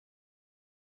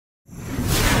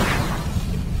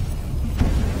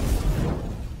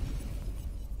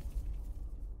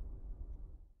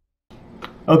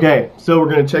Okay, so we're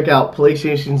going to check out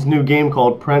PlayStation's new game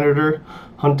called Predator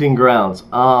Hunting Grounds.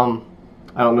 I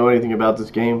don't know anything about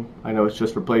this game. I know it's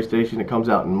just for PlayStation. It comes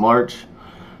out in March.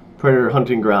 Predator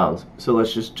Hunting Grounds. So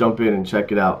let's just jump in and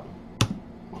check it out.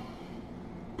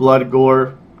 Blood,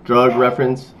 gore, drug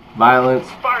reference, violence.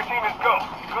 Fire team is go.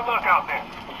 Good luck out there.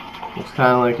 Looks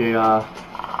kind of like a What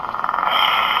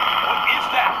is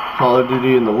that? Call of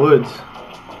Duty in the Woods.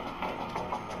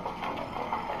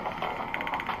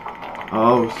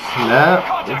 Oh snap,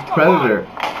 it's Predator.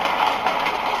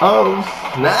 Oh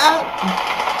snap.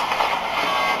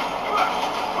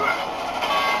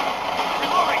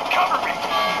 Reloading, cover me.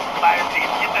 Fire team,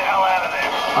 get the hell out of there.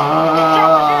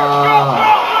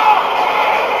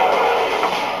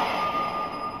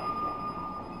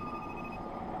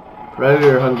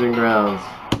 Predator Hunting Grounds.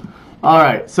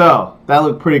 Alright, so that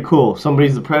looked pretty cool.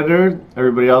 Somebody's the Predator,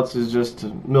 everybody else is just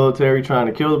military trying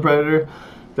to kill the Predator.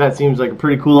 That seems like a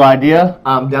pretty cool idea.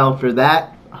 I'm down for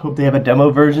that. I hope they have a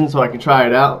demo version so I can try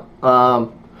it out.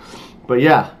 But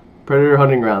yeah, Predator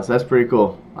Hunting Grounds, that's pretty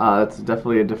cool. That's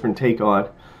definitely a different take on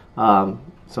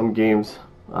some games.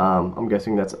 I'm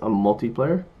guessing that's a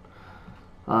multiplayer.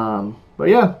 But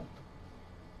yeah,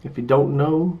 if you don't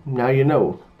know, now you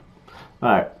know.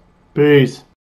 Alright, peace.